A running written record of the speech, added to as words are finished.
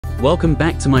Welcome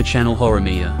back to my channel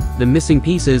Horimiya. The Missing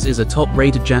Pieces is a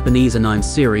top-rated Japanese anime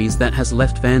series that has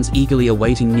left fans eagerly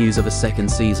awaiting news of a second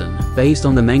season. Based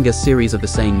on the manga series of the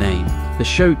same name, the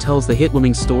show tells the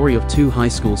heartwarming story of two high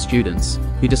school students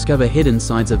who discover hidden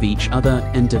sides of each other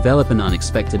and develop an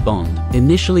unexpected bond.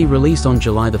 Initially released on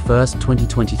July 1st,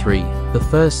 2023, the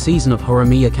first season of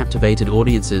Horimiya captivated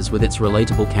audiences with its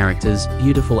relatable characters,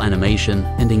 beautiful animation,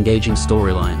 and engaging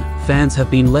storyline. Fans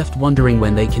have been left wondering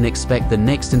when they can expect the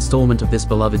next installment of this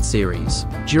beloved series.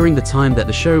 During the time that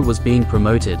the show was being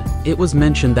promoted, it was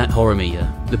mentioned that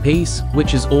Horimiya, the piece,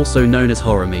 which is also known as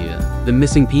Horimiya, The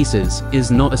Missing Pieces,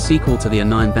 is not a sequel to the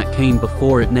anime that came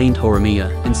before it named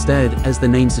Horimiya. Instead, as the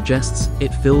name suggests,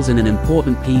 it fills in an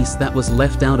important piece that was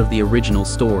left out of the original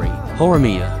story.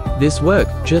 Horimiya. This work,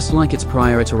 just like its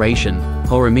prior iteration,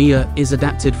 Horimiya, is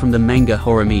adapted from the manga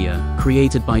Horimiya,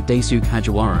 created by Daisuke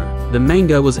Hagiwara. The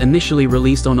manga was initially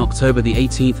released on October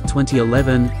 18,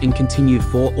 2011, and continued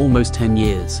for almost 10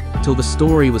 years, till the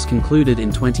story was concluded in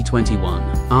 2021.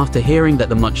 After hearing that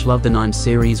the much-loved anime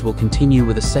series will continue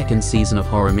with a second season of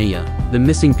Horimiya, The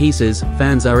Missing Pieces,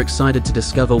 fans are excited to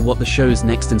discover what the show's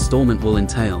next installment will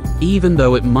entail. Even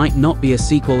though it might not be a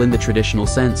sequel in the traditional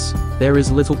sense, there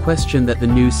is little question that the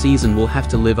new season will have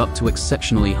to live up to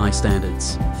exceptionally high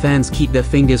standards. Fans keep their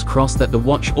fingers crossed that the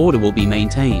watch order will be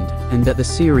maintained, and that the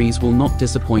series will not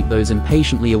disappoint those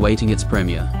impatiently awaiting its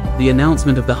premiere. The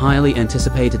announcement of the highly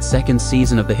anticipated second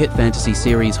season of the hit fantasy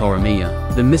series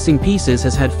Horimiya, The Missing Pieces,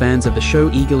 has had fans of the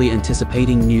show eagerly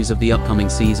anticipating news of the upcoming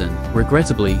season.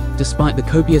 Regrettably, despite the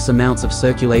copious amounts of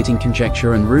circulating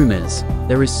conjecture and rumors,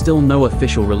 there is still no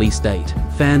official release date.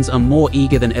 Fans are more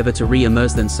eager than ever to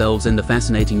re-immerse themselves in the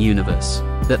fascinating universe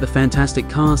that the fantastic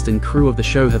cast and crew of the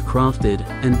show have crafted,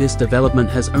 and this development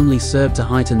has only served to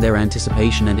heighten their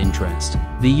anticipation and interest.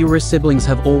 The Yura siblings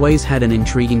have always had an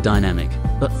intriguing dynamic,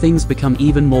 but things become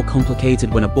even more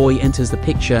complicated when a boy enters the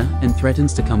picture and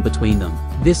threatens to come between them.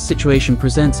 This situation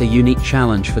presents a unique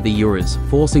challenge for the Yuras,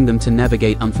 forcing them to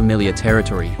navigate unfamiliar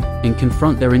territory and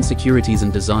confront their insecurities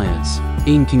and desires.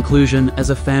 In conclusion,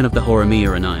 as a fan of the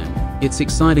Horimiya anime, it's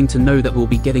exciting to know that we'll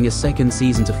be getting a second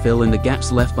season to fill in the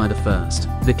gaps left by the first.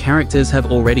 The characters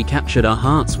have already captured our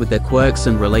hearts with their quirks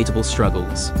and relatable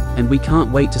struggles, and we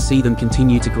can't wait to see them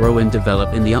continue to grow and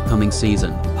develop in the upcoming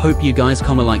season. Hope you guys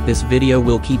like this video.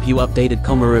 Will keep you updated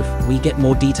if we get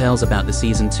more details about the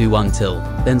season 2. Until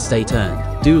then, stay tuned.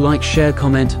 Do like, share,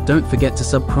 comment, don't forget to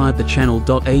subscribe the channel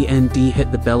and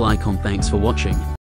hit the bell icon. Thanks for watching.